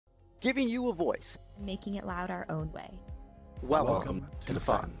giving you a voice, making it loud our own way. Welcome to the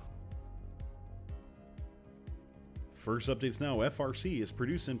fun. First Updates Now FRC is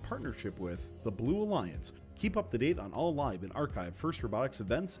produced in partnership with the Blue Alliance. Keep up to date on all live and archived First Robotics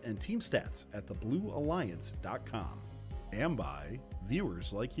events and team stats at thebluealliance.com. And by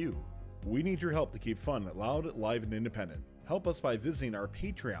viewers like you. We need your help to keep fun loud, live, and independent. Help us by visiting our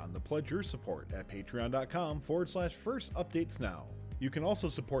Patreon to pledge your support at patreon.com/First Updates Now. You can also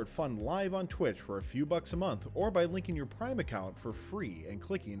support Fun live on Twitch for a few bucks a month or by linking your Prime account for free and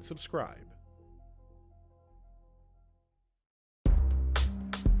clicking subscribe.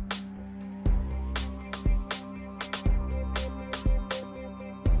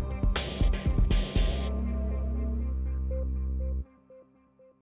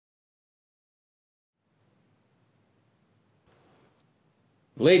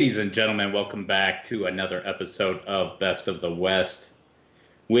 Ladies and gentlemen, welcome back to another episode of Best of the West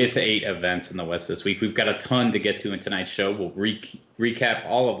with 8 events in the West this week. We've got a ton to get to in tonight's show. We'll recap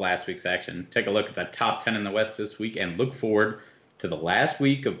all of last week's action, take a look at the top 10 in the West this week, and look forward to the last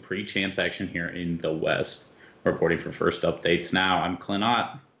week of pre-champs action here in the West. Reporting for First Updates Now, I'm Clint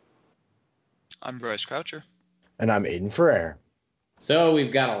Ott. I'm Bryce Croucher. And I'm Aiden Ferrer. So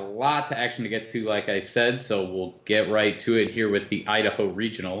we've got a lot to action to get to, like I said, so we'll get right to it here with the Idaho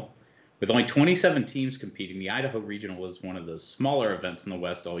Regional. With only 27 teams competing, the Idaho Regional was one of the smaller events in the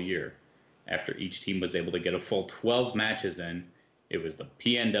West all year. After each team was able to get a full 12 matches in, it was the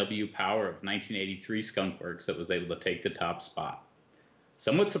PNW Power of 1983 Skunkworks that was able to take the top spot.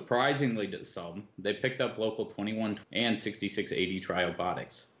 Somewhat surprisingly to some, they picked up local 21 and 6680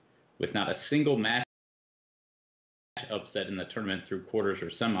 Triobotics. With not a single match upset in the tournament through quarters or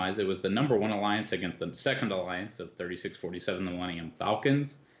semis, it was the number 1 alliance against the second alliance of 3647 the Millennium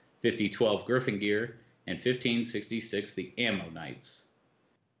Falcons, 5012 Griffin Gear, and 1566 the Ammo Knights.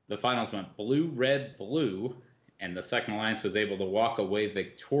 The finals went blue, red, blue, and the second alliance was able to walk away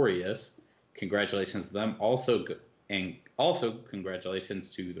victorious. Congratulations to them. Also congratulations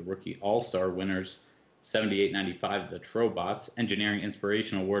to the Rookie All-Star winners, 7895 the Trobots, Engineering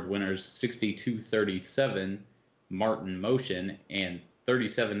Inspiration Award winners 6237 Martin Motion, and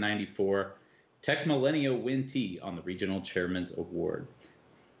 3794 Tech Millennial Win T on the Regional Chairman's Award.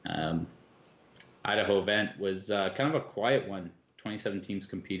 Idaho event was kind of a quiet one. 27 teams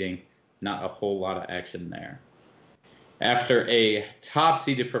competing, not a whole lot of action there. After a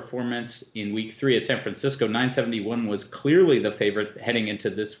top-seeded performance in Week 3 at San Francisco, 971 was clearly the favorite heading into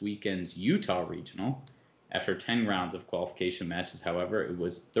this weekend's Utah Regional. After 10 rounds of qualification matches, however, it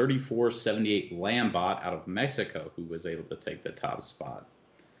was 3478 Lambot out of Mexico who was able to take the top spot.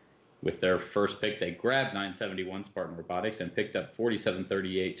 With their first pick, they grabbed 971 Spartan Robotics and picked up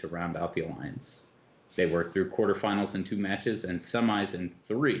 4738 to round out the alliance. They worked through quarterfinals in 2 matches and semis in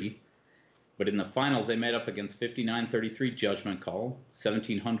 3, but in the finals they met up against 5933 Judgment Call,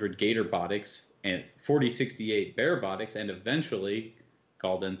 1700 Gatorbotics, and 4068 Bearbotics, and eventually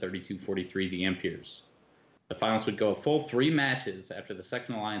called in 3243 the Amperes. The finals would go a full 3 matches after the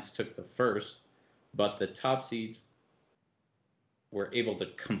second alliance took the first, but the top seeds were able to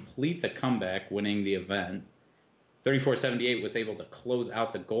complete the comeback, winning the event. 3478 was able to close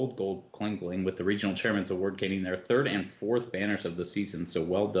out the gold Klingling, with the Regional Chairman's Award gaining their 3rd and 4th banners of the season, so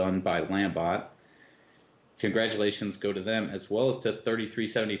well done by Lambot. Congratulations go to them, as well as to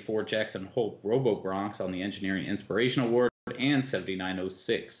 3374 Jackson Holt Robo-Bronx on the Engineering Inspiration Award, and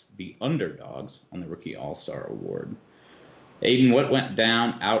 7906 the Underdogs on the Rookie All-Star Award. Aiden, what went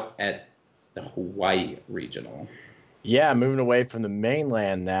down out at the Hawaii Regional? Yeah, moving away from the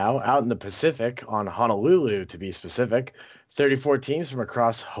mainland now, out in the Pacific, on Honolulu to be specific, 34 teams from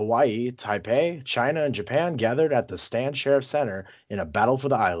across Hawaii, Taipei, China, and Japan gathered at the Stan Sheriff Center in a battle for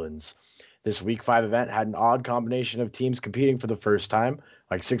the islands. This Week 5 event had an odd combination of teams competing for the first time,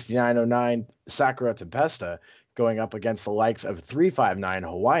 like 6909 Sakura Tempesta, going up against the likes of 359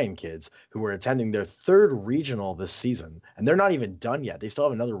 Hawaiian Kids, who were attending their 3rd regional this season. And they're not even done yet. They still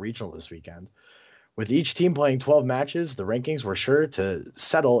have another regional this weekend. With each team playing 12 matches, the rankings were sure to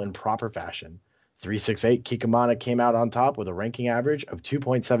settle in proper fashion. 368 Kikamana came out on top with a ranking average of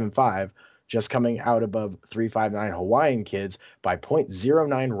 2.75, just coming out above 359 Hawaiian Kids by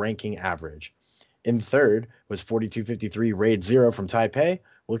 0.09 ranking average. In 3rd was 4253 Raid Zero from Taipei,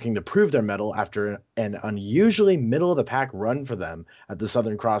 looking to prove their mettle after an unusually middle-of-the-pack run for them at the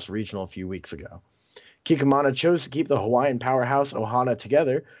Southern Cross Regional a few weeks ago. Kikamana chose to keep the Hawaiian powerhouse Ohana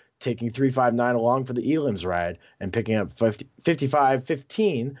together, taking 359 along for the Elims ride and picking up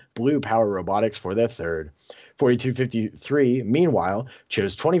 5515 Blue Power Robotics for their 3rd. 4253, meanwhile,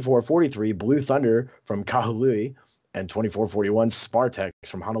 chose 2443 Blue Thunder from Kahului and 24-41 Spartex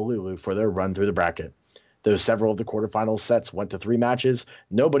from Honolulu for their run through the bracket. Though several of the quarterfinal sets went to 3 matches,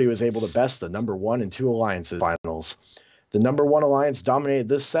 nobody was able to best the number 1 and 2 alliances finals. The number 1 alliance dominated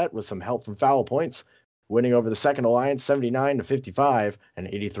this set with some help from foul points, winning over the second alliance 79-55 and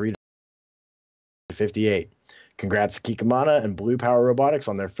 83-58. Congrats to Kikamana and Blue Power Robotics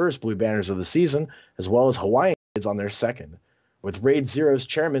on their first blue banners of the season, as well as Hawaiian Kids on their second. With Raid Zero's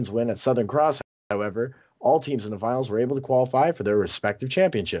chairman's win at Southern Cross, however, all teams in the finals were able to qualify for their respective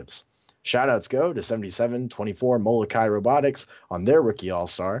championships. Shoutouts go to 77-24 Molokai Robotics on their Rookie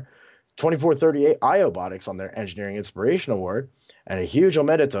All-Star, 24-38 iObotics on their Engineering Inspiration Award, and a huge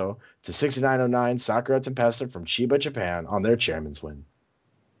omedeto to 6909 Sakura Tempesta from Chiba, Japan on their chairman's win.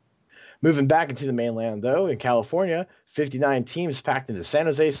 Moving back into the mainland, though, in California, 59 teams packed into San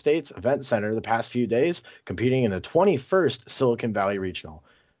Jose State's Event Center the past few days, competing in the 21st Silicon Valley Regional,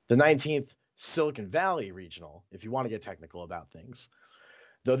 the 19th Silicon Valley Regional, if you want to get technical about things.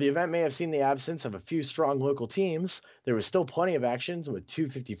 Though the event may have seen the absence of a few strong local teams, there was still plenty of action with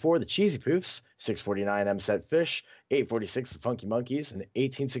 254 the Cheesy Poofs, 649 MSET Fish, 846 the Funky Monkeys, and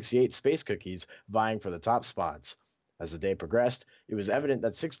 1868 Space Cookies vying for the top spots. As the day progressed, it was evident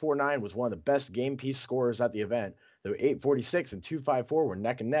that 649 was one of the best game piece scorers at the event, though 846 and 254 were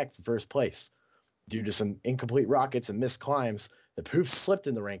neck and neck for first place. Due to some incomplete rockets and missed climbs, the Poofs slipped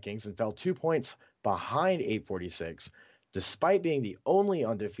in the rankings and fell 2 points behind 846, despite being the only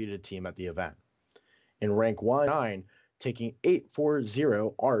undefeated team at the event. In rank 1-9, taking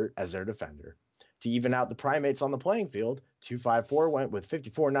 840 Art as their defender. To even out the primates on the playing field, 254 went with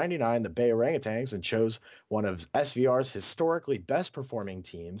 5499 the Bay Orangutans and chose one of SVR's historically best performing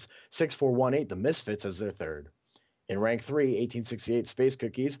teams, 6418 the Misfits, as their third. In rank 3, 1868 Space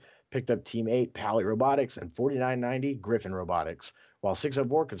Cookies picked up Team 8 Pally Robotics and 4990 Griffin Robotics, while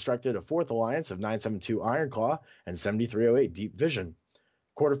 604 constructed a fourth alliance of 972 Ironclaw and 7308 Deep Vision.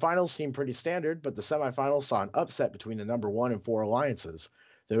 Quarterfinals seemed pretty standard, but the semifinals saw an upset between the number 1 and 4 alliances.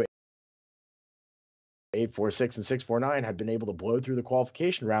 Though 846 and 649 had been able to blow through the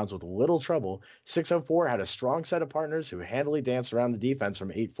qualification rounds with little trouble, 604 had a strong set of partners who handily danced around the defense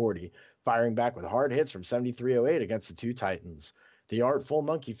from 840, firing back with hard hits from 7308 against the two Titans. The artful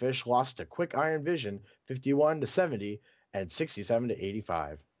Monkeyfish lost to Quick Iron Vision 51-70 and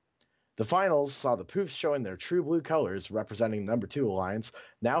 67-85. The finals saw the Poofs showing their true blue colors, representing the number 2 alliance,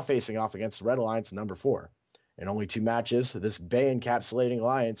 now facing off against the Red Alliance number 4. In only 2 matches, this Bay encapsulating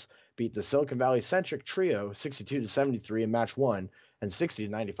alliance beat the Silicon Valley-centric trio 62-73 in match 1 and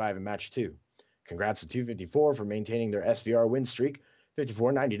 60-95 in match 2. Congrats to 254 for maintaining their SVR win streak,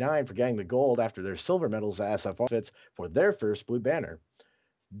 54.99 for getting the gold after their silver medals at SFR fits for their first blue banner.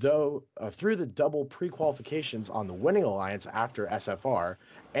 Though through the double pre-qualifications on the winning alliance after SFR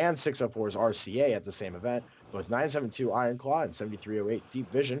and 604's RCA at the same event, both 972 Ironclaw and 7308 Deep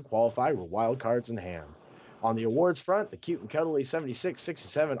Vision qualified with wild cards in hand. On the awards front, the cute and cuddly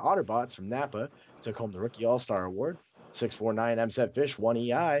 7667 Otterbots from Napa took home the Rookie All-Star Award. 649 MSET Fish won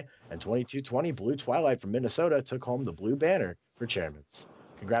EI, and 2220 Blue Twilight from Minnesota took home the Blue Banner for Chairmans.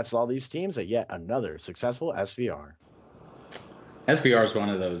 Congrats to all these teams at yet another successful SVR. SVR is one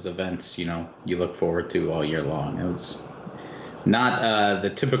of those events, you look forward to all year long. It was not the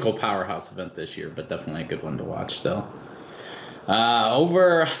typical powerhouse event this year, but definitely a good one to watch still.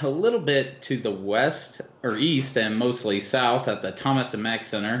 Over a little bit to the west or east and mostly south at the Thomas and Mack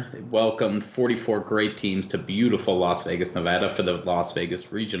Center, they welcomed 44 great teams to beautiful Las Vegas, Nevada for the Las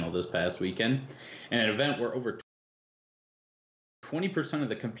Vegas Regional this past weekend. And an event where over 20% of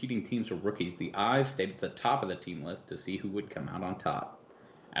the competing teams were rookies. The eyes stayed at the top of the team list to see who would come out on top.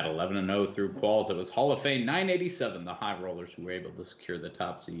 At 11-0 through quals, it was Hall of Fame 987, the High Rollers, who were able to secure the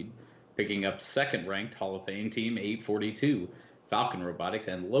top seed, picking up second-ranked Hall of Fame team 842, Falcon Robotics,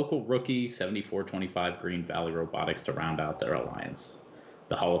 and local rookie 7425 Green Valley Robotics to round out their alliance.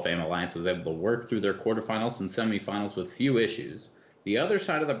 The Hall of Fame alliance was able to work through their quarterfinals and semifinals with few issues. The other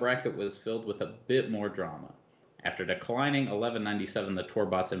side of the bracket was filled with a bit more drama. After declining 1197 the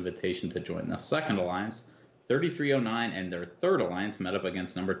Torbots' invitation to join the second alliance, 3309 and their third alliance met up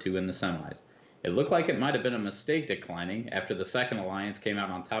against number 2 in the semis. It looked like it might have been a mistake declining after the second alliance came out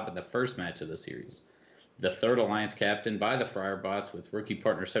on top in the first match of the series. The third alliance, captained by the Friarbots with rookie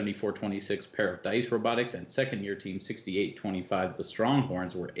partner 7426 Pair of Dice Robotics and second-year team 6825 the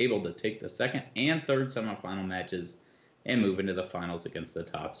Stronghorns, were able to take the second and third semifinal matches and move into the finals against the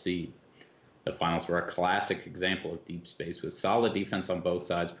top seed. The finals were a classic example of deep space with solid defense on both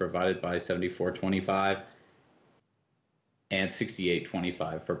sides provided by 7425 and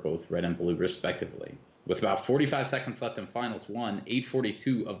 6825 for both red and blue respectively. With about 45 seconds left in Finals 1,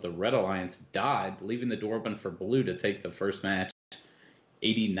 8:42 of the Red Alliance died, leaving the door open for Blue to take the first match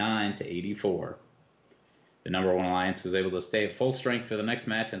 89-84. The number 1 Alliance was able to stay at full strength for the next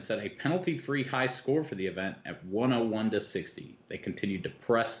match and set a penalty-free high score for the event at 101-60. They continued to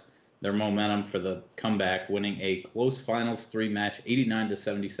press their momentum for the comeback, winning a close Finals 3 match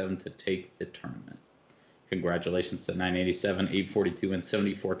 89-77 to take the tournament. Congratulations to 987, 842, and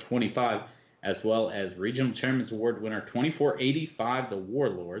 7425, as well as Regional Chairman's Award winner 2485, the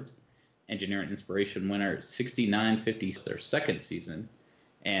Warlords, Engineer and Inspiration winner 6950, their second season,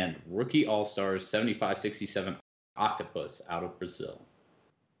 and Rookie All-Stars 7567 Octopus out of Brazil.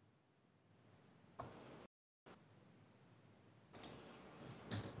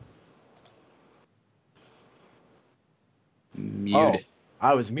 Muted. Oh,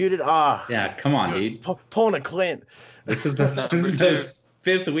 I was muted. Yeah, come on, dude. Pulling a Clint. This is the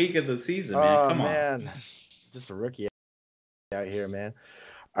fifth week of the season, man. Come on. Just a rookie out here, man.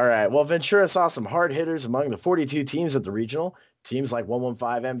 All right. Well, Ventura saw some hard hitters among the 42 teams at the regional. Teams like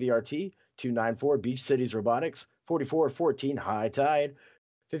 115 MVRT, 294 Beach Cities Robotics, 4414 High Tide,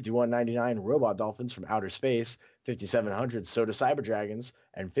 5199 Robot Dolphins from Outer Space, 5700 Soda Cyber Dragons,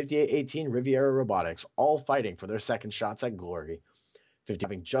 and 5818 Riviera Robotics, all fighting for their second shots at glory. 50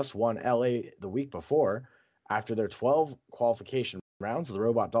 having just won LA the week before. After their 12 qualification rounds, the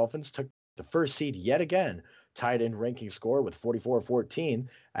Robot Dolphins took the first seed yet again, tied in ranking score with 44-14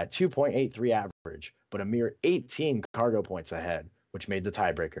 at 2.83 average, but a mere 18 cargo points ahead, which made the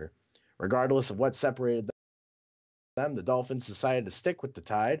tiebreaker. Regardless of what separated them, the Dolphins decided to stick with the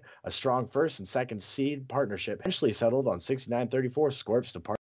Tide. A strong first and second seed partnership eventually settled on 69-34 Scorps to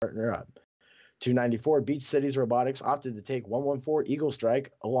partner up. 294 Beach Cities Robotics opted to take 114 Eagle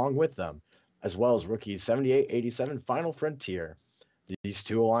Strike along with them, as well as rookies 78-87 Final Frontier. These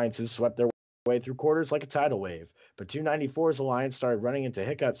two alliances swept their way through quarters like a tidal wave, but 294's alliance started running into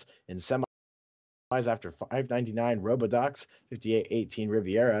hiccups in semis after 599 Robodocs, 58-18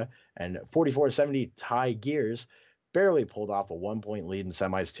 Riviera, and 44-70 Thai Gears barely pulled off a 1-point lead in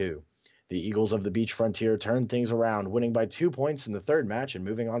semis too. The Eagles of the Beach Frontier turned things around, winning by 2 points in the third match and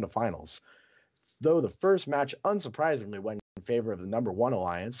moving on to finals. Though the first match unsurprisingly went in favor of the number 1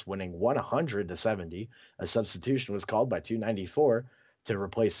 alliance, winning 100-70, a substitution was called by 294 to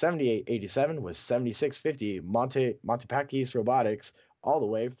replace 78-87 with 76-50 Montepakis Robotics, all the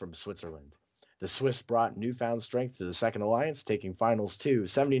way from Switzerland. The Swiss brought newfound strength to the second alliance, taking finals 2,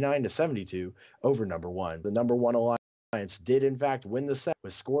 79-72 over number 1. The number 1 alliance did in fact win the set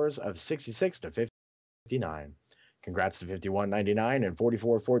with scores of 66-59. Congrats to 51-99 and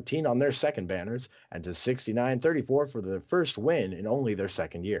 44-14 on their second banners, and to 69-34 for their first win in only their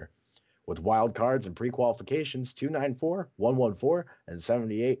second year. With wild cards and pre-qualifications, 294, 114, and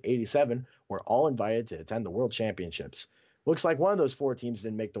 78-87 were all invited to attend the World Championships. Looks like one of those 4 teams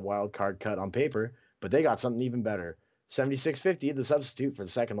didn't make the wild card cut on paper, but they got something even better. 76-50, the substitute for the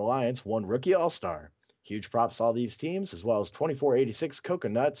second alliance, won Rookie All-Star. Huge props to all these teams, as well as 24-86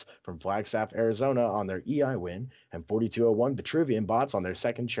 Coconuts from Flagstaff, Arizona on their EI win, and 42-01 Vitruvian Bots on their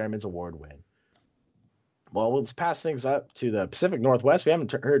second Chairman's Award win. Well, let's pass things up to the Pacific Northwest. We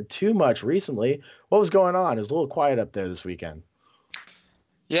haven't heard too much recently. What was going on? It was a little quiet up there this weekend.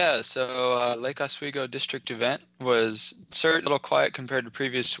 Yeah, so Lake Oswego district event was certainly a little quiet compared to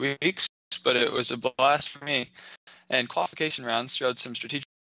previous weeks, but it was a blast for me. And qualification rounds showed some strategic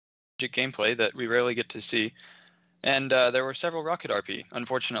gameplay that we rarely get to see. And there were several Rocket RP.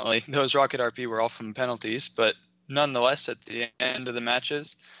 Unfortunately, those Rocket RP were all from penalties, but nonetheless, at the end of the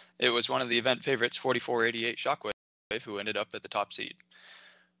matches, it was one of the event favorites, 44-88 Shockwave, who ended up at the top seed.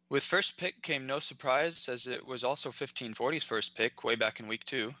 With first pick came no surprise, as it was also 1540's first pick way back in week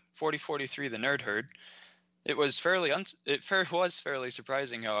 2, 40-43 the Nerd Herd. It was fairly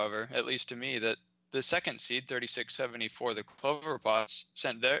surprising, however, at least to me, that the second seed, 36-74 the Cloverpots,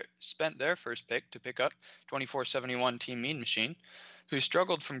 spent their first pick to pick up 24-71 Team Mean Machine, who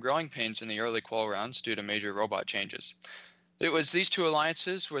struggled from growing pains in the early qual rounds due to major robot changes. It was these two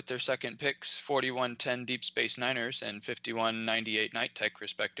alliances with their second picks, 41-10 Deep Space Niners and 51-98 Night Tech,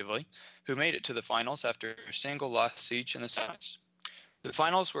 respectively, who made it to the finals after a single loss each in the semis. The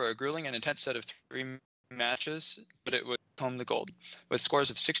finals were a grueling and intense set of 3 matches, but it was home the gold, with scores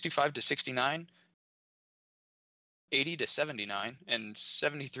of 65-69, 80-79, and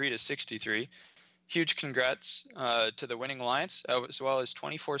 73-63. Huge congrats to the winning alliance, as well as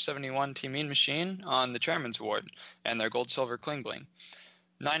 24-71 Team Mean Machine on the Chairman's Award and their Gold Silver Kling Bling.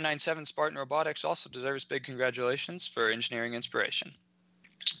 997 Spartan Robotics also deserves big congratulations for engineering inspiration.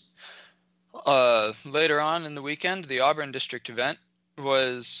 Later on in the weekend, the Auburn District event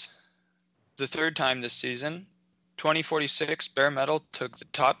was the third time this season, 2046 Bare Metal took the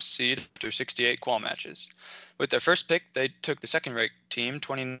top seed after 68 qual matches. With their first pick, they took the second-ranked team,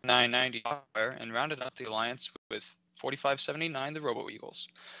 2990 and rounded out the alliance with 4579 the Robo Eagles.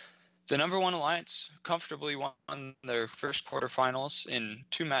 The number one alliance comfortably won their first quarterfinals in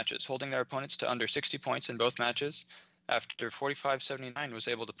 2 matches, holding their opponents to under 60 points in both matches after 4579 was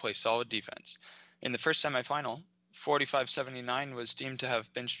able to play solid defense. In the first semifinal, 4579 was deemed to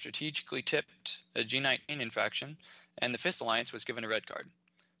have been strategically tipped a G19 infraction, and the fifth alliance was given a red card.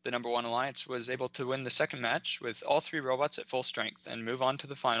 The number one alliance was able to win the second match with all 3 robots at full strength and move on to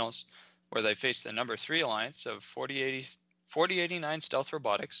the finals, where they faced the number 3 alliance of 4089 Stealth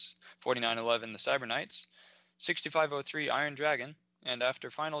Robotics, 4911 the Cyber Knights, 6503 Iron Dragon, and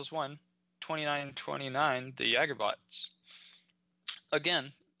after finals 1, 2929 the Jagerbots.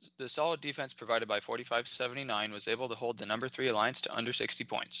 Again, the solid defense provided by 4579 was able to hold the number 3 alliance to under 60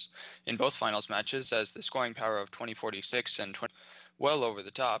 points in both finals matches, as the scoring power of 2046 and 20 well over the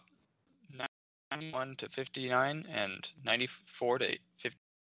top, 91 to 59 and 94 to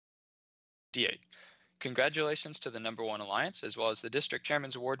 58. Congratulations to the number 1 alliance, as well as the District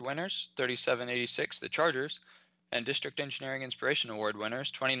Chairman's Award winners, 3786 the Chargers, and District Engineering Inspiration Award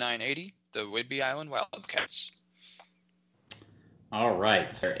winners, 2980 the Whidbey Island Wildcats. All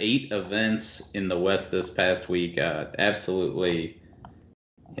right. So 8 events in the West this past week. Absolutely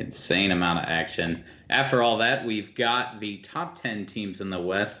insane amount of action. After all that, we've got the top 10 teams in the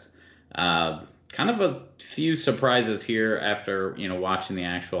West. Kind of a few surprises here after, watching the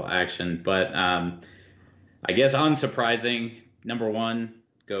actual action. But I guess unsurprising, number 1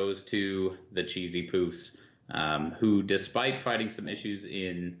 goes to the Cheesy Poofs, who, despite fighting some issues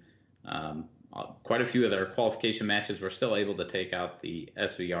in quite a few of their qualification matches, were still able to take out the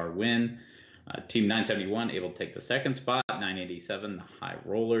SVR win. Team 971 able to take the second spot, 987 the High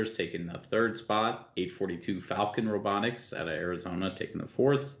Rollers taking the third spot, 842 Falcon Robotics out of Arizona taking the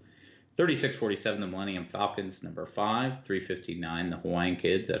fourth, 3647 the Millennium Falcons number 5, 359 the Hawaiian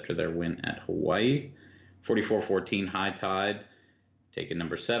Kids after their win at Hawaii, 4414 High Tide taking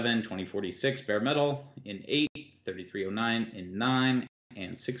number 7, 2046 Bare Metal in 8, 3309 in 9,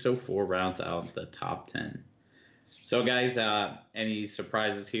 and 604 rounds out the top 10. So, guys, any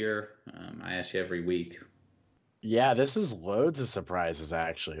surprises here? I ask you every week. Yeah, this is loads of surprises,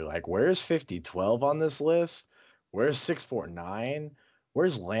 actually. Like, where's 5012 on this list? Where's 649?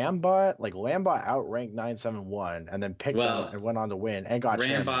 Where's Lambot? Like, Lambot outranked 971 and then picked them and went on to win and got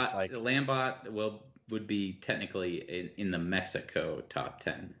chairman. Like, Lambot would be technically in the Mexico top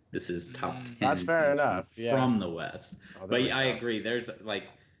 10. This is top 10. That's fair enough. From the West. But I agree. There's like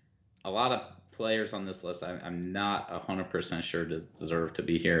a lot of players on this list I'm not 100% sure deserve to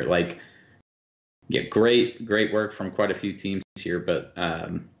be here. Like, great work from quite a few teams here, but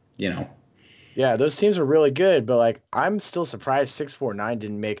Yeah, those teams were really good, but like I'm still surprised 649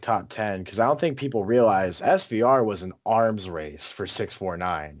 didn't make top 10 because I don't think people realize SVR was an arms race for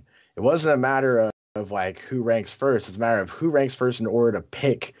 649. It wasn't a matter of like who ranks first. It's a matter of who ranks first in order to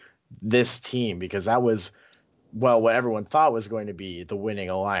pick this team, because that was, well, what everyone thought was going to be the winning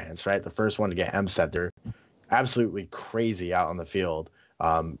alliance, right? The first one to get MSET. They're absolutely crazy out on the field.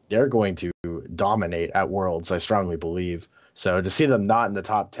 They're going to dominate at Worlds, I strongly believe. So to see them not in the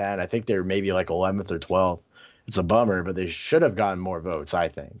top 10, I think they're maybe like 11th or 12th. It's a bummer, but they should have gotten more votes, I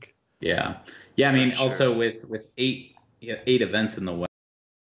think. Yeah. I mean, also with 8 events in the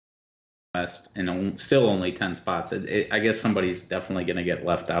West and still only 10 spots, I guess somebody's definitely going to get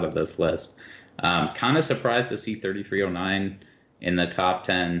left out of this list. Kind of surprised to see 3309 in the top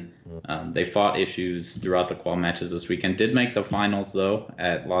 10. They fought issues throughout the qual matches this weekend. Did make the finals, though,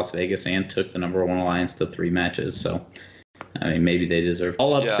 at Las Vegas and took the number 1 alliance to 3 matches. So, I mean, maybe they deserve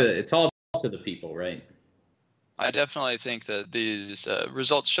it's all up to the people, right? I definitely think that these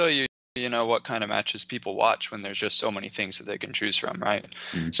results show you what kind of matches people watch when there's just so many things that they can choose from, right?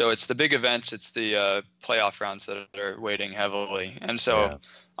 Mm-hmm. So it's the big events, it's the playoff rounds that are weighting heavily. And so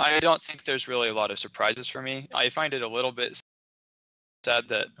I don't think there's really a lot of surprises for me. I find it a little bit sad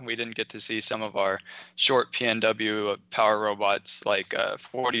that we didn't get to see some of our short PNW power robots like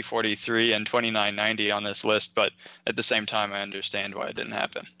 4043 and 2990 on this list, but at the same time, I understand why it didn't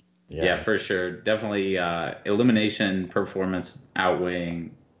happen. Yeah, for sure. Definitely elimination performance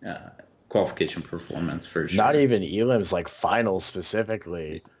outweighing qualification performance for sure. Not even elims, like finals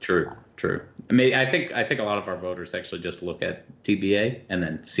specifically. True. I mean, I think a lot of our voters actually just look at TBA and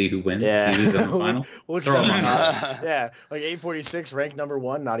then see who wins. Yeah. See who's in the final. Yeah, like 846 ranked number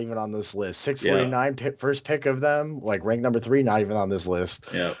 1, not even on this list. 649 first pick of them, like ranked number 3, not even on this list.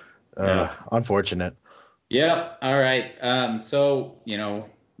 Unfortunate. Yeah. All right. So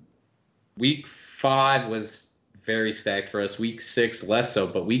Week 5 was very stacked for us. Week 6 less so,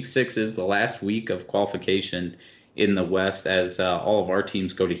 but Week 6 is the last week of qualification in the West as all of our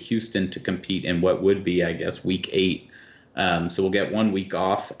teams go to Houston to compete in what would be, I guess, Week 8. So we'll get 1 week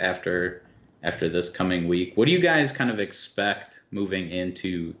off after this coming week. What do you guys kind of expect moving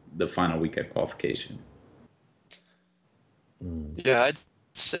into the final week of qualification? Yeah, I'd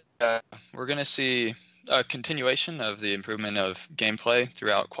say we're going to see a continuation of the improvement of gameplay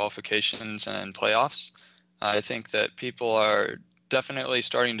throughout qualifications and playoffs. I think that people are definitely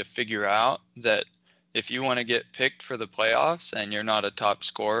starting to figure out that if you want to get picked for the playoffs and you're not a top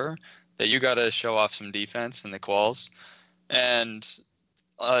scorer, that you got to show off some defense in the quals. And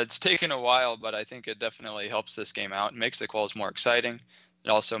it's taken a while, but I think it definitely helps this game out. It makes the quals more exciting. It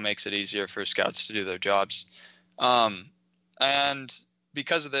also makes it easier for scouts to do their jobs. And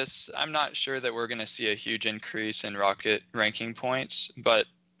because of this, I'm not sure that we're going to see a huge increase in Rocket ranking points, but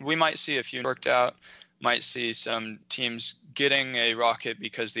we might see a few worked out, might see some teams getting a Rocket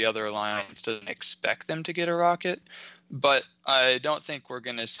because the other alliance doesn't expect them to get a Rocket, but I don't think we're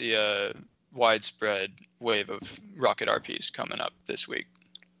going to see a widespread wave of Rocket RPs coming up this week.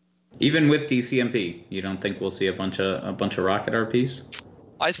 Even with DCMP, you don't think we'll see a bunch of Rocket RPs?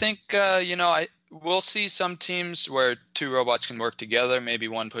 I think we'll see some teams where 2 robots can work together. Maybe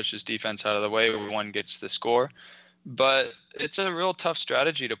one pushes defense out of the way, or one gets the score. But it's a real tough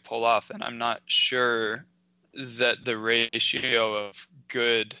strategy to pull off, and I'm not sure that the ratio of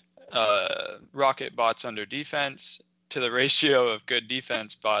good rocket bots under defense to the ratio of good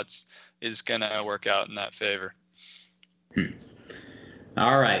defense bots is going to work out in that favor.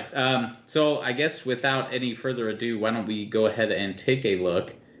 All right. So I guess without any further ado, why don't we go ahead and take a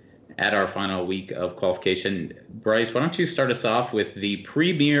look at our final week of qualification. Bryce, why don't you start us off with the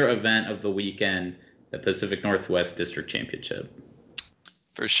premier event of the weekend, the Pacific Northwest District Championship?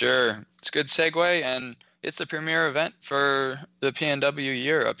 For sure. It's a good segue, and it's the premier event for the PNW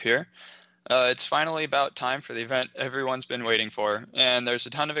year up here. It's finally about time for the event everyone's been waiting for, and there's a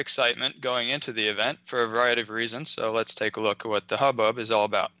ton of excitement going into the event for a variety of reasons, so let's take a look at what the hubbub is all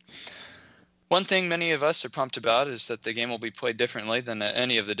about. One thing many of us are pumped about is that the game will be played differently than at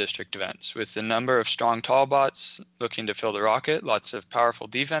any of the district events, with a number of strong tall bots looking to fill the rocket, lots of powerful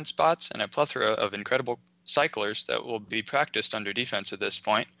defense bots, and a plethora of incredible cyclers that will be practiced under defense at this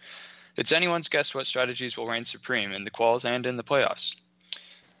point. It's anyone's guess what strategies will reign supreme in the quals and in the playoffs.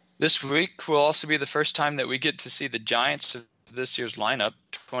 This week will also be the first time that we get to see the giants of this year's lineup,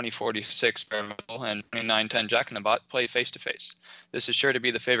 2046 Bare Metal and 2910 Jack in the Bot, play face-to-face. This is sure to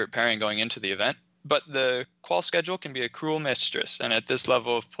be the favorite pairing going into the event, but the qual schedule can be a cruel mistress, and at this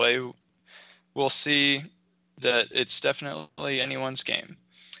level of play, we'll see that it's definitely anyone's game.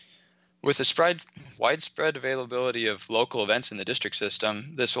 With the widespread availability of local events in the district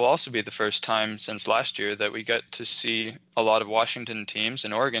system, this will also be the first time since last year that we get to see a lot of Washington teams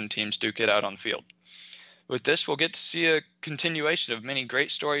and Oregon teams duke it out on the field. With this, we'll get to see a continuation of many great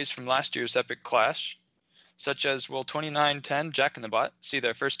stories from last year's epic clash, such as will 2910 Jack in the Bot see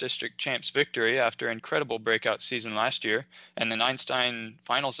their first district champs victory after an incredible breakout season last year and an Einstein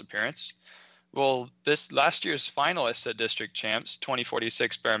finals appearance. Will this last year's finalists at district champs,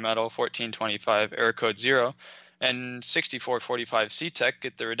 2046 Bare Metal, 1425 Error Code 0, and 6445 C-Tech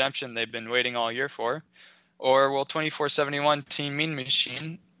get the redemption they've been waiting all year for? Or will 2471 Team Mean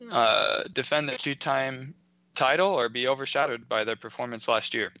Machine defend their 2-time title or be overshadowed by their performance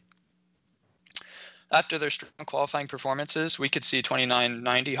last year? After their strong qualifying performances, we could see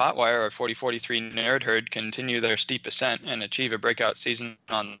 2990 Hotwire or 4043 Nerd Herd continue their steep ascent and achieve a breakout season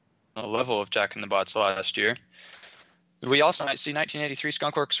on the level of Jack in the Bots last year. We also might see 1983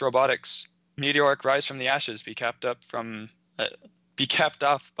 Skunkworks Robotics meteoric rise from the ashes be capped off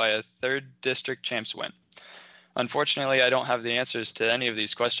by a 3rd district champs win. Unfortunately, I don't have the answers to any of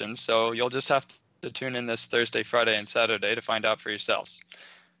these questions, so you'll just have to tune in this Thursday, Friday, and Saturday to find out for yourselves.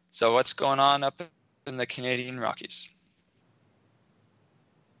 So what's going on up in the Canadian Rockies?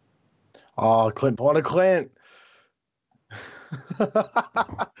 Oh, Clint, point to Clint.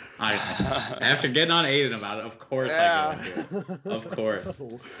 After getting on Aiden about it, of course I go into it. Of course.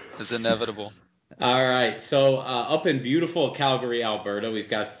 It's inevitable. All right. So up in beautiful Calgary, Alberta, we've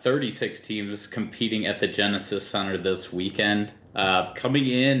got 36 teams competing at the Genesis Center this weekend. Coming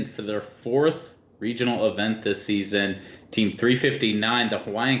in for their 4th regional event this season, Team 359, the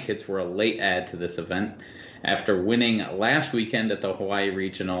Hawaiian Kids, were a late add to this event. After winning last weekend at the Hawaii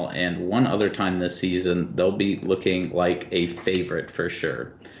Regional and one other time this season, they'll be looking like a favorite for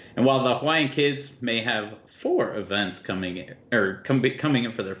sure. And while the Hawaiian Kids may have 4 events coming in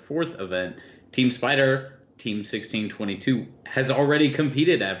for their 4th event, Team Spider, Team 1622 has already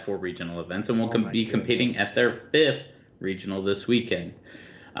competed at 4 regional events and will be competing at their 5th regional this weekend.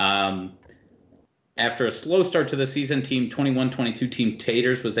 After a slow start to the season, Team 2122, Team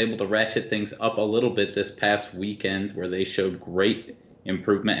Taters, was able to ratchet things up a little bit this past weekend, where they showed great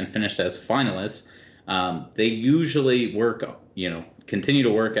improvement and finished as finalists. They usually continue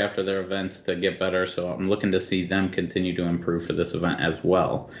to work after their events to get better, so I'm looking to see them continue to improve for this event as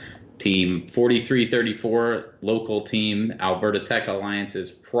well. Team 4334, local team, Alberta Tech Alliance,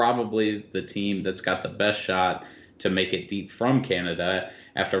 is probably the team that's got the best shot to make it deep from Canada.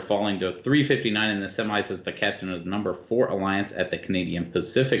 After falling to 359 in the semis as the captain of the number 4 Alliance at the Canadian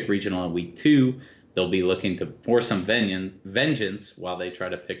Pacific Regional in Week 2, they'll be looking for some vengeance while they try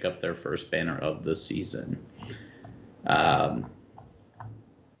to pick up their first banner of the season.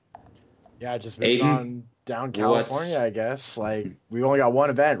 Just moving on down California, I guess. We've only got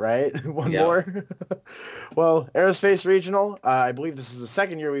one event, right? One more. Well, Aerospace Regional, I believe this is the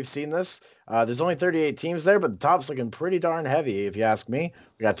second year we've seen this. There's only 38 teams there, but the top's looking pretty darn heavy, if you ask me.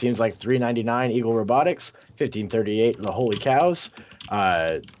 We got teams like 399 Eagle Robotics, 1538 the Holy Cows,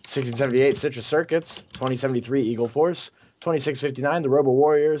 1678 Citrus Circuits, 2073 Eagle Force, 2659 the Robo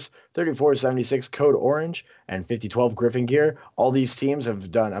Warriors, 3476 Code Orange, and 5012 Griffin Gear. All these teams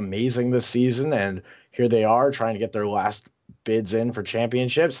have done amazing this season, and here they are trying to get their last bids in for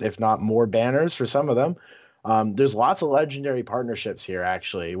championships, if not more banners for some of them. There's lots of legendary partnerships here,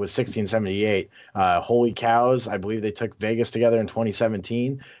 actually, with 1678. Holy Cows, I believe they took Vegas together in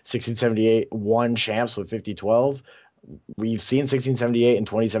 2017. 1678 won champs with 5012. We've seen 1678 and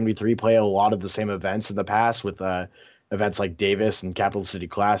 2073 play a lot of the same events in the past with events like Davis and Capital City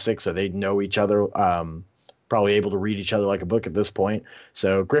Classic, so they know each other, probably able to read each other like a book at this point.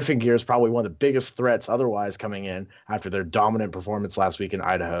 So Griffin Gear is probably one of the biggest threats otherwise coming in after their dominant performance last week in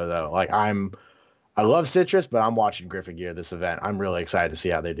Idaho, though. I love Citrus, but I'm watching Griffin Gear this event. I'm really excited to see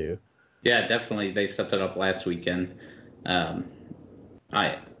how they do. Yeah, definitely. They stepped it up last weekend. I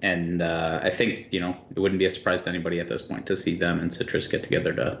think, it wouldn't be a surprise to anybody at this point to see them and Citrus get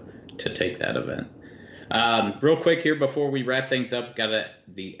together to take that event. Real quick here before we wrap things up, got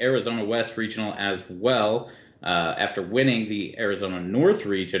the Arizona West Regional as well. After winning the Arizona North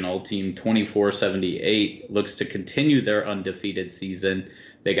Regional, Team 2478 looks to continue their undefeated season.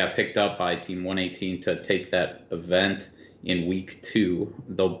 They got picked up by Team 118 to take that event in Week 2.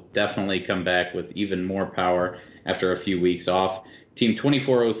 They'll definitely come back with even more power after a few weeks off. Team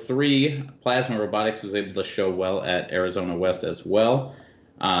 2403, Plasma Robotics, was able to show well at Arizona West as well.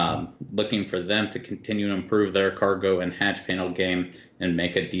 Looking for them to continue to improve their cargo and hatch panel game and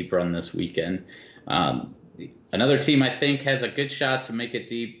make a deep run this weekend. Another team I think has a good shot to make it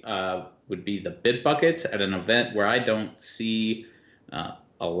deep would be the Bit Buckets at an event where I don't see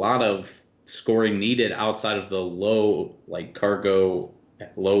a lot of scoring needed outside of the low cargo,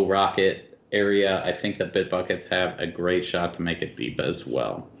 low rocket area. I think the Bit Buckets have a great shot to make it deep as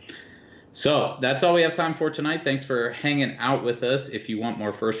well. So that's all we have time for tonight. Thanks for hanging out with us. If you want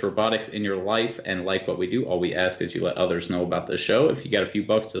more First Robotics in your life and like what we do, all we ask is you let others know about the show. If you got a few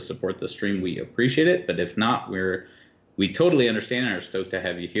bucks to support the stream, we appreciate it. But if not, we totally understand and are stoked to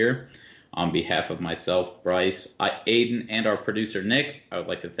have you here. On behalf of myself, Bryce, Aiden, and our producer, Nick, I would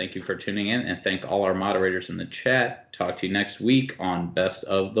like to thank you for tuning in and thank all our moderators in the chat. Talk to you next week on Best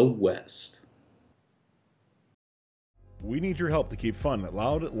of the West. We need your help to keep fun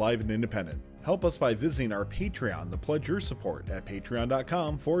loud, live, and independent. Help us by visiting our Patreon to pledge your support at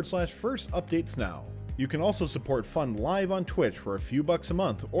patreon.com/first updates now. You can also support Fun live on Twitch for a few bucks a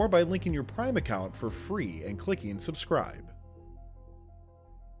month or by linking your Prime account for free and clicking subscribe.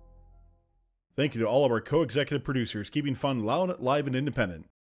 Thank you to all of our co-executive producers keeping Fun loud, live, and independent.